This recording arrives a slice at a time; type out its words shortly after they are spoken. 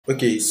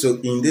Okay, so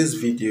in this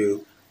video,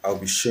 I'll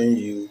be showing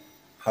you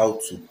how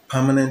to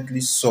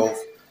permanently solve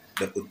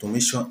the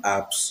automation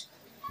apps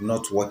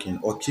not working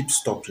or keep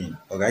stopping.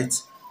 All right.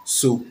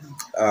 So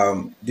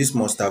this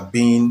must have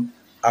been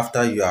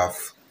after you have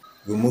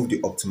removed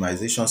the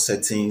optimization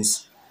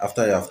settings,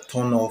 after you have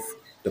turned off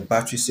the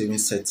battery saving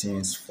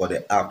settings for the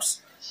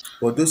apps,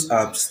 but those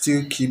apps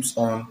still keeps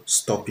on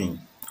stopping.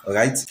 All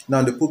right.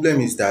 Now the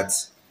problem is that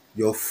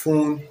your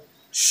phone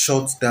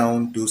shuts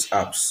down those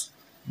apps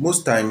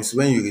most times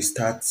when you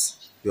restart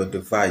your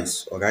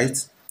device. All right.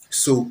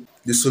 So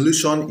the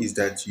solution is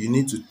that you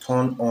need to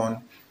turn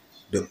on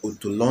the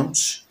auto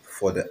launch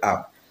for the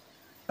app,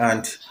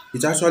 and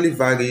it actually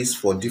varies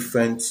for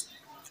different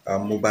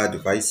mobile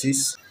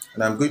devices,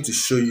 and I'm going to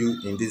show you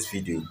in this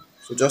video,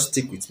 so just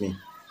stick with me.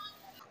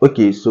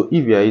 Okay, so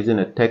if you are using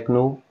a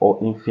Techno or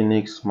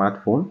Infinix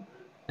smartphone,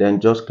 then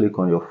just click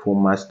on your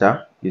Phone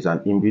Master. It's an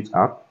inbuilt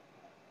app,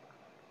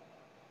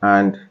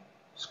 and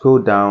scroll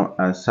down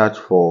and search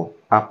for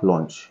App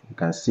Launch. You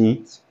can see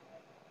it.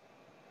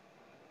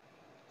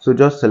 So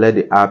just select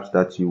the apps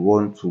that you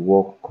want to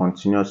work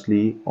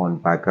continuously on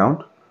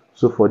background.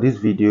 So for this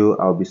video,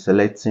 I'll be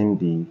selecting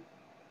the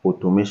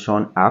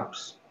automation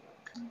apps,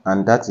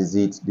 and that is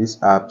it. These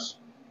apps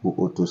will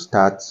auto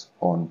start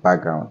on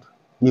background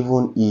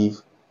even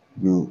if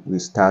you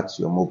restart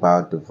your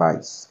mobile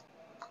device.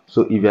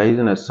 So if you are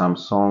using a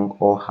Samsung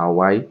or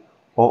Huawei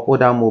or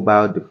other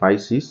mobile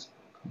devices,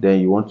 then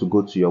you want to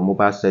go to your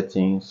mobile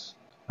settings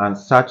and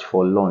search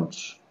for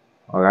launch.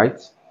 All right,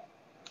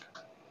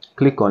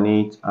 click on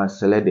it and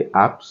select the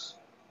apps.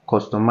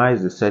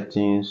 Customize the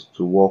settings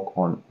to work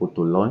on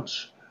auto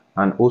launch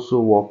and also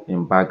work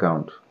in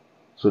background.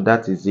 So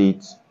that is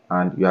it,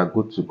 and you are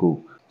good to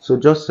go. So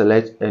just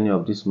select any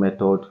of this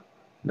method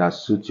that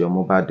suits your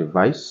mobile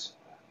device,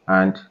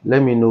 and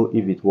let me know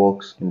if it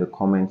works in the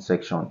comment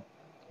section.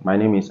 My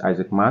name is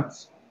Isaac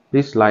Matz.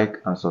 Please like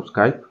and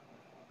subscribe,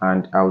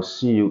 and I'll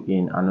see you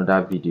in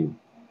another video.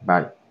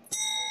 Bye.